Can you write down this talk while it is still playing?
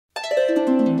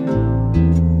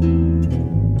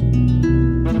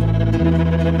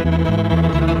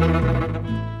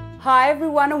Hi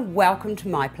everyone and welcome to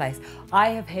my place. I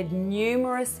have had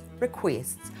numerous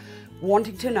requests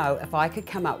wanting to know if I could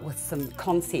come up with some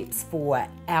concepts for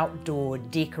outdoor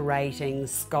decorating,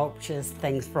 sculptures,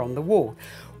 things from the wall.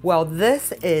 Well,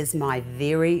 this is my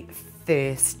very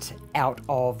first out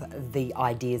of the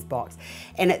ideas box,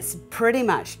 and it's pretty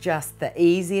much just the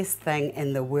easiest thing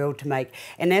in the world to make.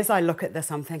 And as I look at this,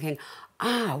 I'm thinking,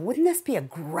 wouldn't this be a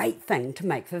great thing to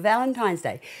make for Valentine's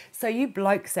Day? So you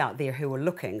blokes out there who are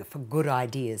looking for good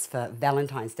ideas for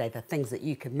Valentine's Day, the things that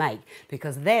you can make,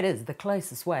 because that is the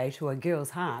closest way to a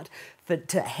girl's heart,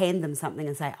 to hand them something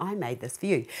and say, I made this for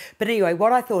you. But anyway,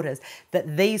 what I thought is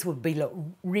that these would be look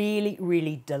really,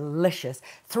 really delicious.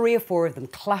 3 or 4 of them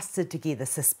clustered together,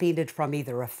 suspended from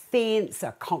either a fence,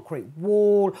 a concrete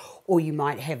wall, or you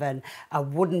might have a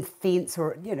wooden fence,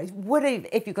 or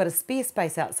if you've got a spare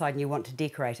space outside and you want to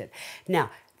decorate it.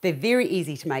 Now, they're very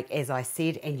easy to make, as I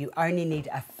said, and you only need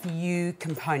a few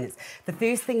components. The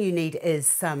first thing you need is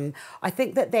some, I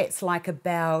think that's like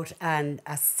about a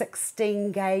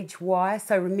 16 gauge wire.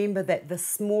 So remember that the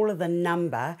smaller the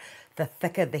number, the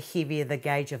thicker, the heavier the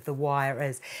gauge of the wire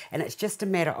is. And it's just a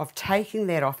matter of taking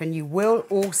that off, and you will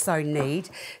also need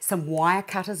some wire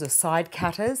cutters or side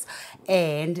cutters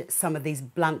and some of these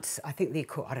blunt, I think they're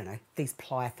called, I don't know, these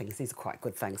plier things. These are quite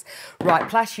good things. Right,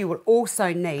 plus you will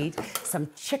also need some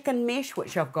chicken mesh,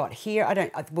 which I've got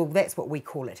here. Well, that's what we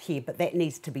call it here, but that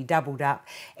needs to be doubled up.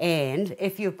 And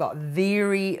if you've got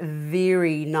very,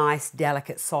 very nice,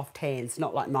 delicate, soft hands,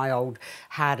 not like my old,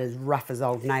 hard as rough as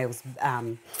old nails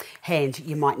hand,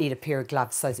 you might need a pair of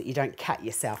gloves so that you don't cut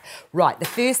yourself. Right, the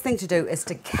first thing to do is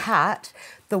to cut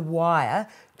the wire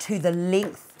to the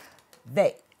length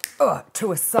that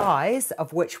to a size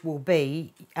of which will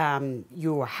be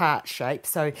your heart shape.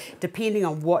 So depending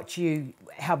on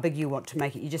how big you want to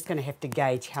make it, you're just going to have to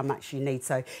gauge how much you need.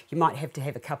 So you might have to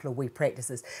have a couple of wee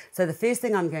practices. So the first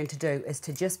thing I'm going to do is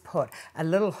to just put a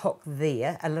little hook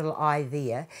there, a little eye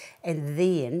there, and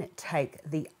then take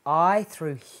the eye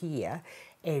through here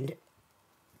and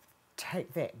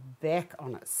take that back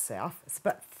on itself. It's a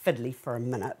bit fiddly for a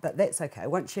minute, but that's okay.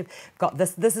 Once you've got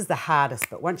this is the hardest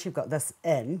bit. Once you've got this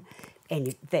in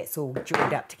and that's all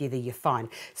joined up together, you're fine.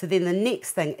 So then the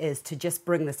next thing is to just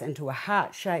bring this into a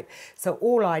heart shape. So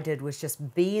all I did was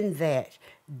just bend that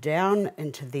down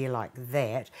into there like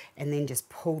that, and then just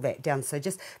pull that down. So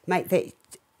just make that,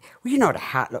 well, you know what a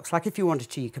heart looks like. If you wanted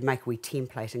to, you could make a wee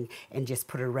template and just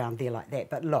put it around there like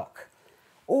that. But look,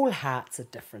 all hearts are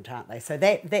different, aren't they? So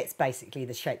that's basically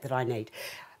the shape that I need.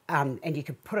 And you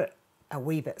could put it a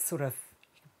wee bit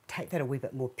take that a wee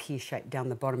bit more pear-shaped down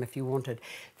the bottom if you wanted.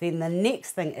 Then the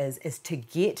next thing is to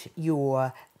get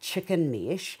your chicken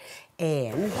mesh,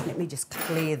 and let me just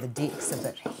clear the decks a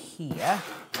bit here,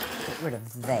 get rid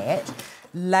of that.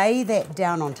 Lay that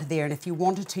down onto there, and if you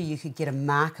wanted to, you could get a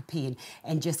marker pen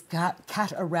and just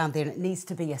cut around there, and it needs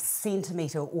to be 1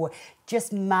 centimetre or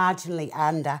just marginally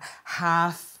under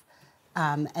half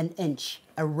an inch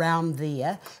around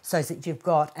there, so that you've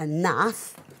got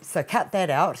enough. So cut that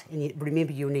out, and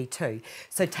remember you'll need 2.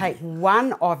 So take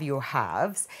one of your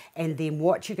halves, and then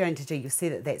what you're going to do, you'll see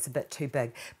that that's a bit too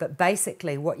big, but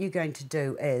basically what you're going to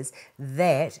do is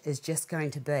that is just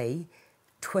going to be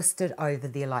twisted over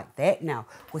there like that. Now,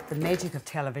 with the magic of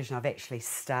television, I've actually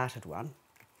started one.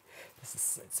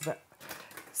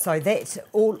 So that's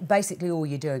all. Basically, all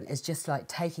you're doing is just like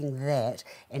taking that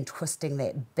and twisting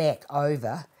that back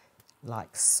over,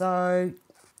 like so,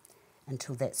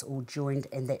 until that's all joined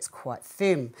and that's quite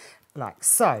firm, like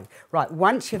so. Right,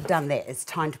 once you've done that, it's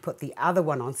time to put the other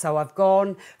one on. So I've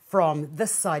gone from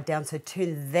this side down, so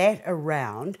turn that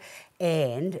around,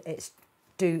 and it's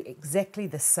do exactly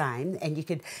the same. And you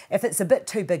could, if it's a bit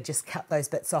too big, just cut those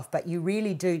bits off, but you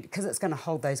really do, because it's going to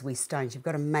hold those wee stones, you've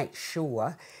got to make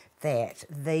sure that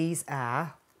these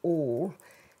are all,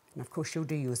 and of course you'll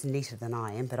do yours neater than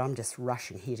I am, but I'm just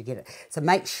rushing here to get it. So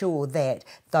make sure that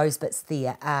those bits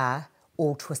there are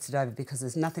all twisted over, because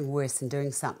there's nothing worse than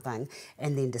doing something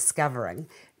and then discovering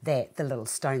that the little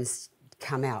stones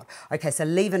come out. Okay, so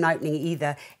leave an opening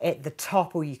either at the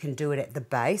top or you can do it at the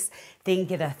base. Then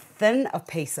get a thin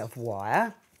piece of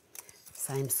wire,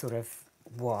 same sort of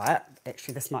wire.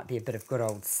 Actually, this might be a bit of good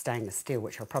old stainless steel,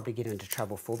 which I'll probably get into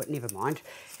trouble for, but never mind.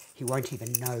 He won't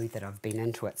even know that I've been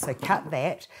into it. So cut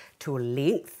that to a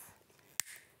length.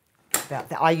 About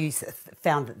that. I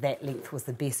found that length was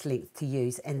the best length to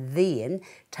use, and then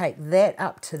take that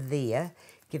up to there.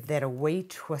 Give that a wee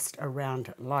twist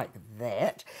around like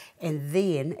that, and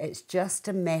then it's just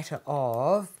a matter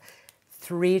of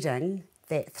threading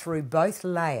that through both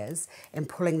layers and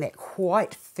pulling that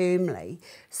quite firmly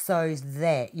so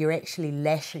that you're actually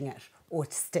lashing it or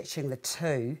stitching the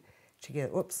two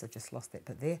together. Oops, I just lost that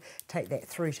bit there. Take that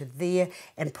through to there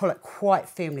and pull it quite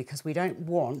firmly because we don't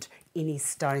want any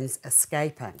stones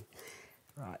escaping.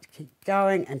 Right, keep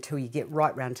going until you get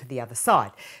right round to the other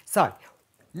side. So,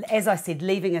 as I said,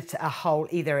 leaving it a hole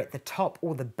either at the top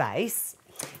or the base.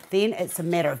 Then it's a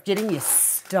matter of getting your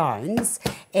stones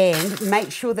and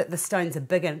make sure that the stones are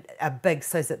big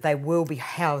so that they will be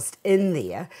housed in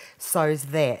there so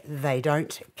that they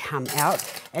don't come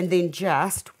out. And then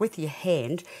just with your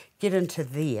hand get into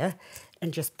there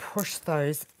and just push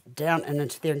those down and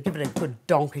into there and give it a good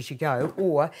donk as you go,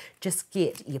 or just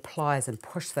get your pliers and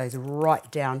push those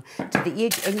right down to the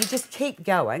edge, and you just keep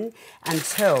going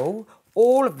until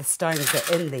all of the stones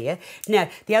are in there. Now,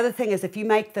 the other thing is if you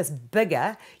make this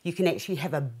bigger, you can actually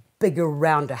have a bigger,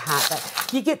 rounder heart.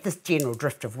 But you get this general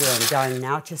drift of where I'm going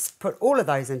now. Just put all of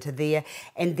those into there,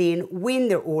 and then when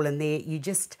they're all in there, you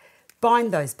just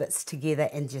bind those bits together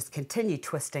and just continue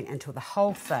twisting until the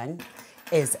whole thing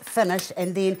is finished,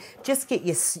 and then just get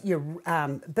your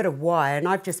bit of wire, and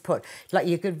I've just put, like,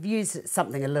 you could use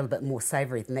something a little bit more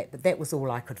savoury than that, but that was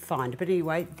all I could find. But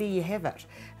anyway, there you have it.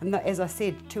 And as I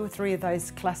said, 2 or 3 of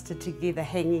those clustered together,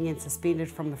 hanging and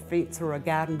suspended from a fence or a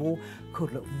garden wall,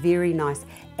 could look very nice.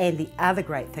 And the other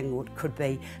great thing could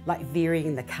be like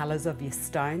varying the colours of your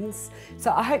stones.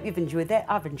 So I hope you've enjoyed that.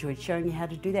 I've enjoyed showing you how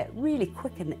to do that really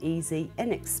quick and easy,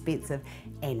 inexpensive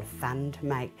and fun to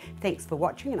make. Thanks for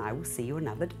watching, and I will see you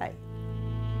another day.